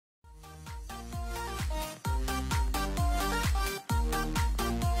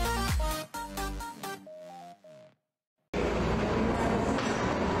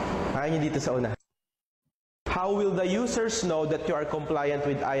Basahin niyo dito sa unahan. How will the users know that you are compliant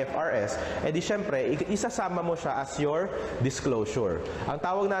with IFRS? Eh di syempre, isasama mo siya as your disclosure. Ang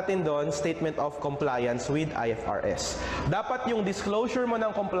tawag natin doon, Statement of Compliance with IFRS. Dapat yung disclosure mo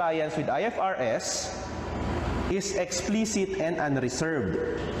ng compliance with IFRS is explicit and unreserved.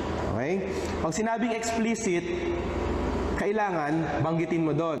 Okay? Pag sinabing explicit, kailangan banggitin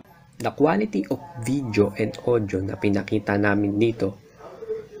mo doon. The quality of video and audio na pinakita namin dito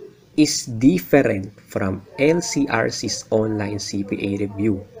is different from LCRC's online CPA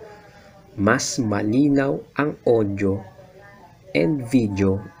review. Mas malinaw ang audio and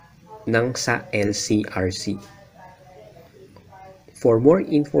video ng sa LCRC. For more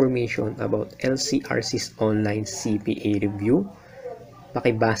information about LCRC's online CPA review,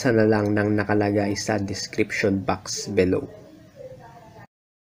 pakibasa na lang ng nakalagay sa description box below.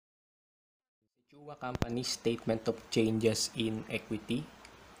 Company Statement of Changes in Equity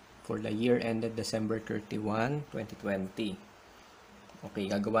for the year ended December 31, 2020. Okay,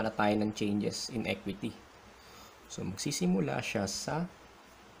 gagawa na tayo ng changes in equity. So, magsisimula siya sa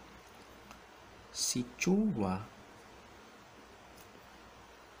Sichua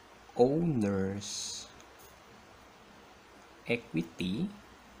Owners Equity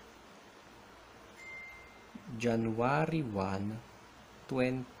January 1,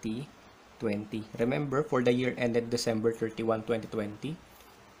 2020. Remember, for the year ended December 31, 2020.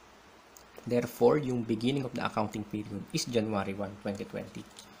 Therefore, yung beginning of the accounting period is January 1, 2020.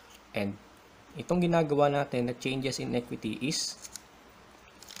 And itong ginagawa natin na changes in equity is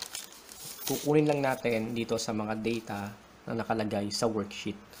kukunin lang natin dito sa mga data na nakalagay sa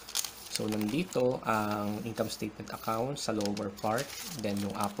worksheet. So, nandito ang income statement account sa lower part, then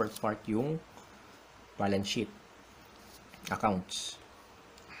yung upper part yung balance sheet accounts.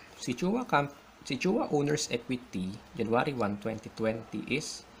 Sichua Owners Equity January 1, 2020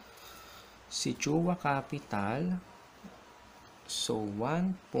 is Sichua Capital, so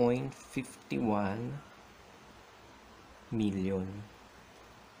 1.51 million.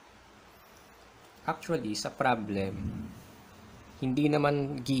 Actually, sa problem, hindi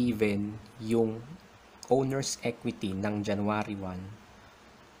naman given yung owner's equity ng January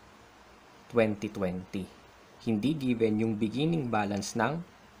 1, 2020. Hindi given yung beginning balance ng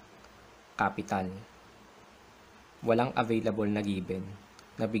capital. Walang available na given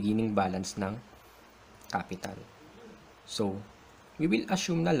na beginning balance ng capital. So, we will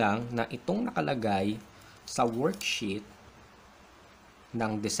assume na lang na itong nakalagay sa worksheet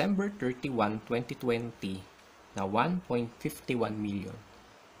ng December 31, 2020 na 1.51 million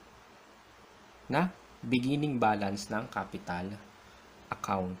na beginning balance ng capital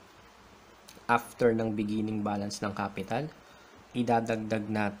account. After ng beginning balance ng capital, idadagdag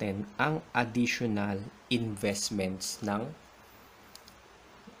natin ang additional investments ng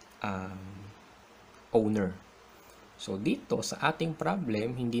owner. So, dito sa ating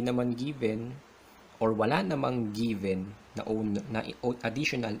problem, hindi naman given or wala namang given na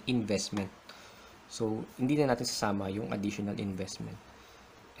additional investment. So, hindi na natin sasama yung additional investment.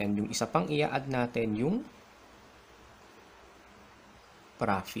 And yung isa pang i-add natin yung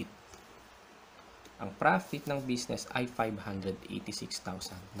profit. Ang profit ng business ay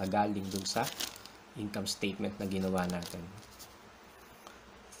 586,000 na galing dun sa income statement na ginawa natin.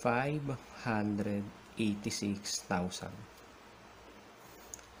 586,000.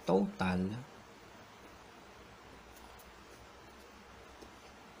 Total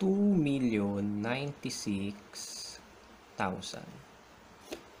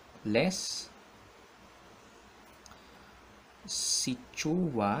 2,096,000 less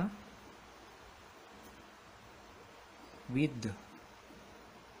Sichua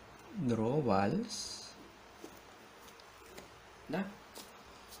withdrawals na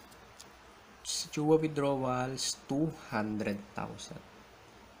Sichua withdrawals 200,000.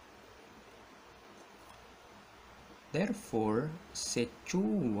 Therefore,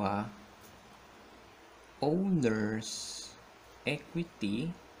 Sichua owners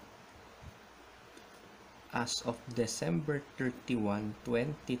equity as of December 31,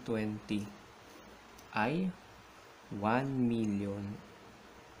 2020 ay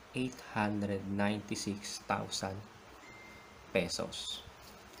 1,896,000 pesos.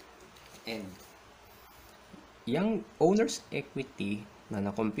 And yung owner's equity na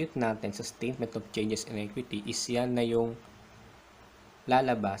na-compute natin sa statement of changes in equity is yan na yung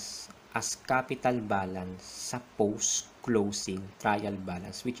lalabas as capital balance sa post-closing trial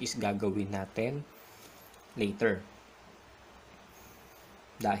balance, which is gagawin natin later.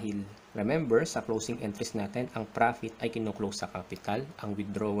 Dahil, remember, sa closing entries natin, ang profit ay kino-close sa capital, ang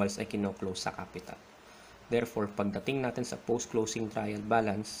withdrawals ay kino-close sa capital. Therefore, pagdating natin sa post-closing trial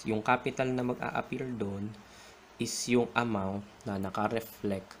balance, yung capital na mag-a-appear doon is yung amount na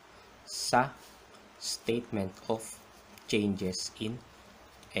naka-reflect sa statement of changes in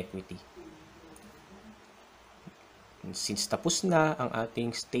equity. Since tapos na ang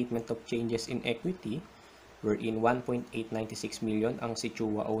ating statement of changes in equity, wherein 1.896 million ang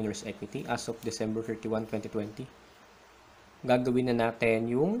Sichua owner's equity as of December 31, 2020, gagawin na natin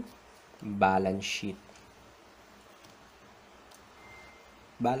yung balance sheet.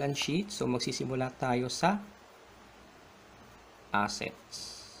 Balance sheet, so magsisimula tayo sa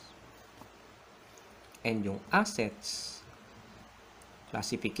assets. And yung assets,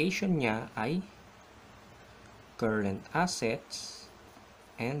 classification niya ay current assets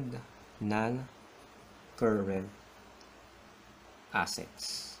and non-current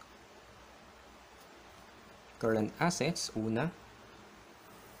assets. Current assets, una,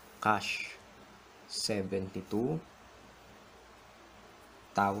 cash, 72,000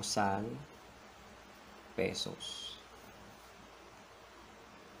 pesos.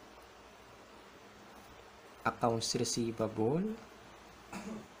 Accounts receivable,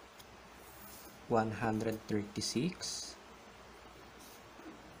 136.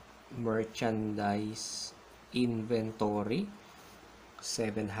 Merchandise inventory,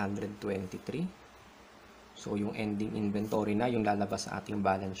 723. So, yung ending inventory na yung lalabas sa ating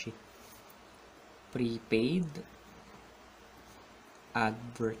balance sheet. Prepaid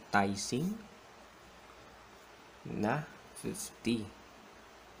advertising na 50,000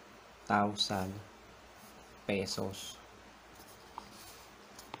 pesos.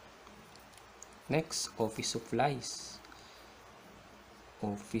 Next, office supplies.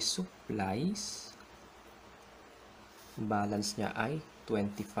 Office supplies, balance niya ay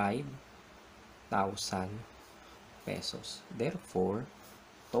 25,000 pesos. Therefore,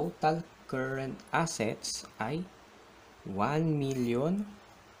 total current assets ay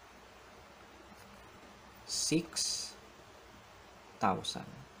 1,006,000.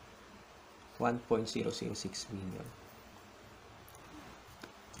 1.006 million.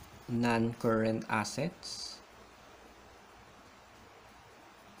 Non-current assets,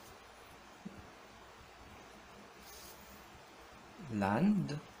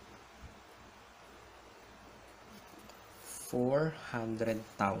 land,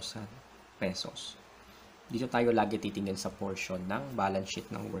 400,000 pesos. Dito tayo lagi titingin sa portion ng balance sheet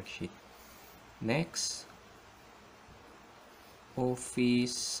ng worksheet. Next,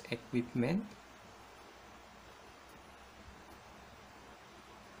 office equipment,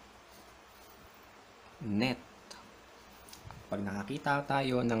 net. Pag nakakita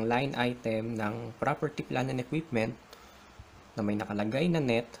tayo ng line item ng property, plant and equipment na may nakalagay na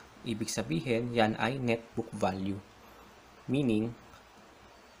net, ibig sabihin yan ay net book value. Meaning,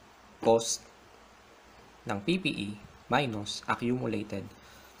 cost ng PPE minus accumulated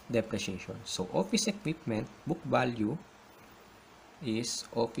depreciation. So, office equipment book value is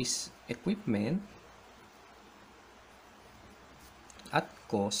office equipment at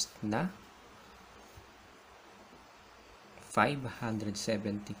cost na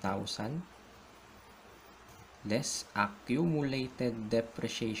 570,000 less accumulated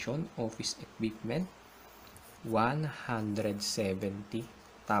depreciation office equipment 170,000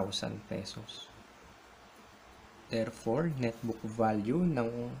 pesos. Therefore, net book value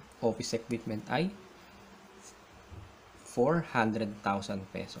ng office equipment ay 400,000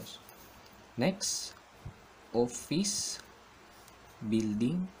 pesos. Next, office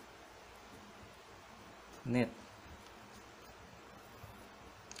building net.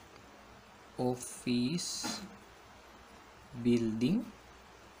 Office building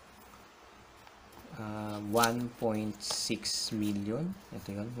 1.6 million.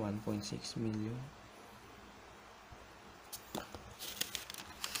 Ito yun, 1.6 million.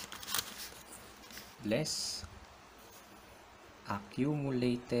 Less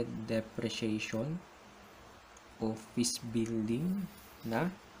accumulated depreciation office building na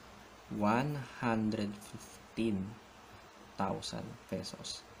 115,000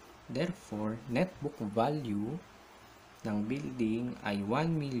 pesos. Therefore, net book value ng building ay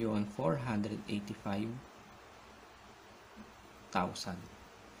 1,485,000.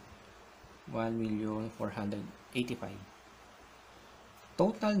 1,485,000.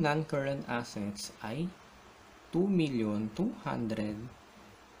 Total non-current assets ay 2,285,000.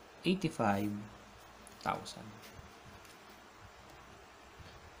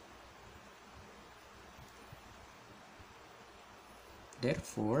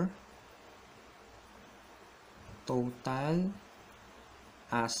 Therefore, total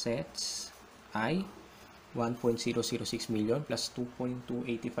assets ay 1.006 million plus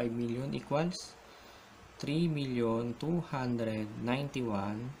 2.285 million equals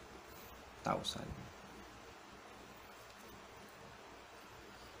 3,291,000.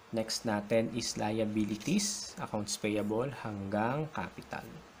 Next natin is liabilities, accounts payable hanggang capital.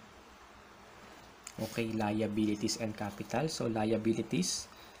 Okay, liabilities and capital. So,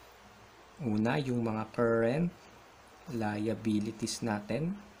 liabilities, una, yung mga current liabilities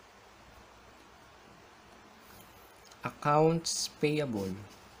natin. Accounts payable,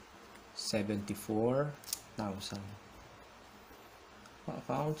 74,000.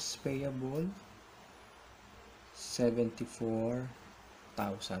 Accounts payable,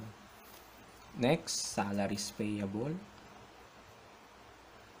 74,000. Next, salaries payable.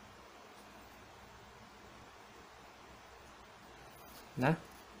 Na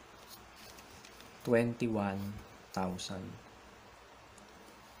 21,000.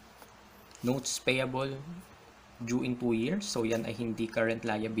 Notes payable due in 2 years. So, yan ay hindi current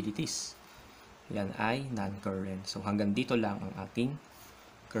liabilities. Yan ay non-current. So, hanggang dito lang ang ating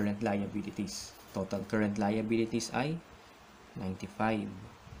current liabilities. Total current liabilities ay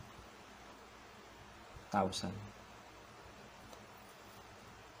 95,000.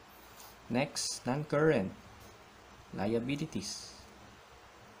 Next, non-current liabilities.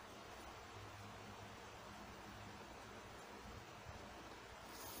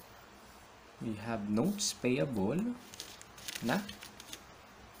 We have notes payable na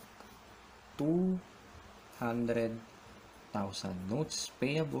 200,000. Notes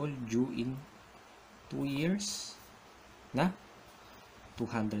payable due in 2 years na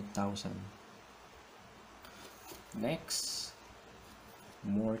 200,000. Next,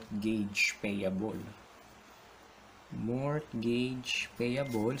 mortgage payable. Mortgage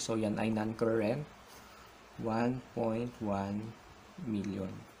payable, so yan ay non-current, 1.1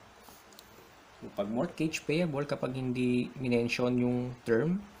 million. So, pag mortgage payable, kapag hindi minention yung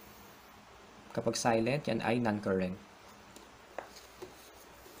term, kapag silent, yan ay non-current.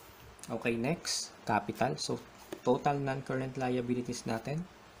 Okay, next, capital. So, total non-current liabilities natin.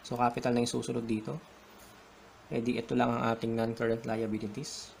 So, capital na yung susunod dito. E di, ito lang ang ating non-current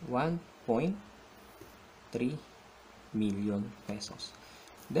liabilities. 1.3 million pesos.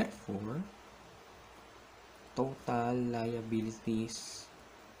 Therefore, total liabilities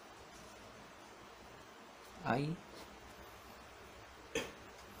ay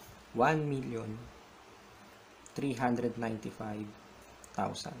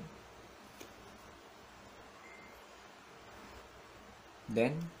 1,395,000.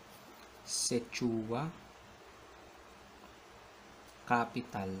 Then, Setua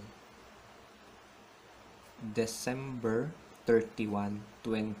capital December 31,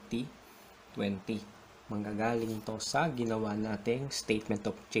 2020. Manggagaling to sa ginawa nating statement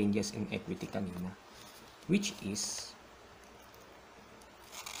of changes in equity kanina, which is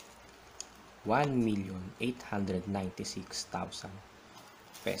 1,896,000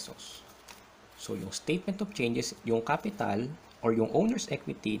 pesos. So, yung statement of changes, yung capital or yung owner's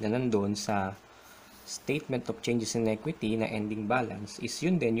equity na nandun sa statement of changes in equity na ending balance is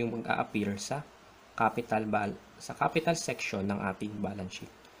yun din yung mag-a-appear sa capital section ng ating balance sheet.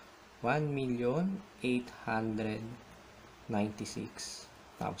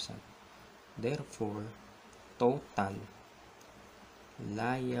 1,896,000. Therefore, total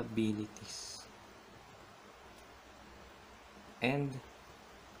liabilities and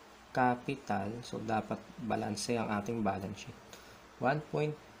capital, so dapat balanse ang ating balance sheet.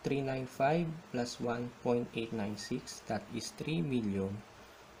 1.395 plus 1.896, that is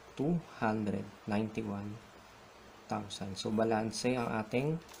 3,291,000. So, balanse ang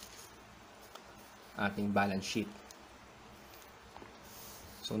ating balance sheet.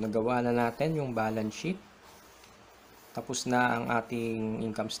 So, nagawa na natin yung balance sheet. Tapos na ang ating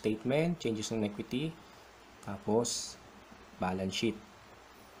income statement, changes in equity, tapos balance sheet.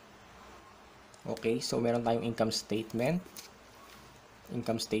 Okay, so meron tayong income statement,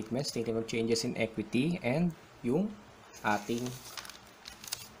 statement of changes in equity, and yung ating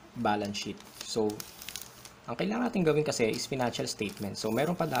balance sheet. So, ang kailangan natin gawin kasi is financial statement. So,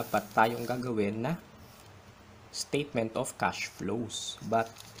 meron pa dapat tayong gagawin na statement of cash flows. But,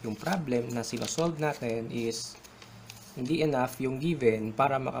 yung problem na sinosolve natin is hindi enough yung given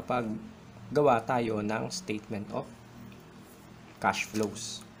para makapaggawa tayo ng statement of cash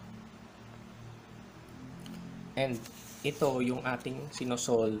flows. And ito yung ating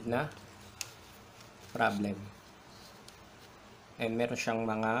sinosolve na problem. And meron siyang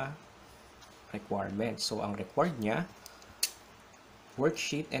mga requirements. So, ang required niya,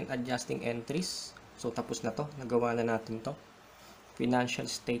 worksheet and adjusting entries. So, tapos na to. Nagawa na natin to. Financial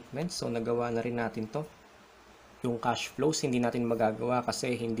statements. So, nagawa na rin natin to. Yung cash flows, hindi natin magagawa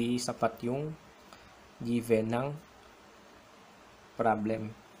kasi hindi sapat yung given ng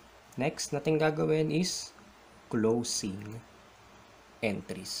problem. Next natin gagawin is closing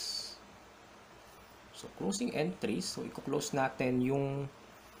entries. So, closing entries, so i-close natin yung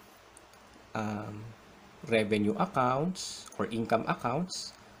revenue accounts or income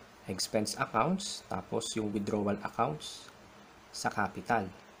accounts, expense accounts, tapos yung withdrawal accounts sa capital.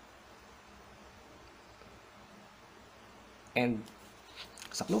 And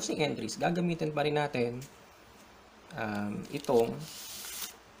sa closing entries, gagamitin pa rin natin itong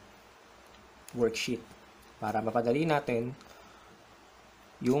worksheet para mapadali natin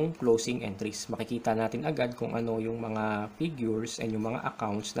yung closing entries. Makikita natin agad kung ano yung mga figures and yung mga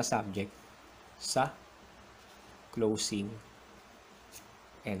accounts na subject sa closing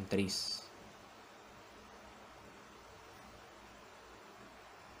entries.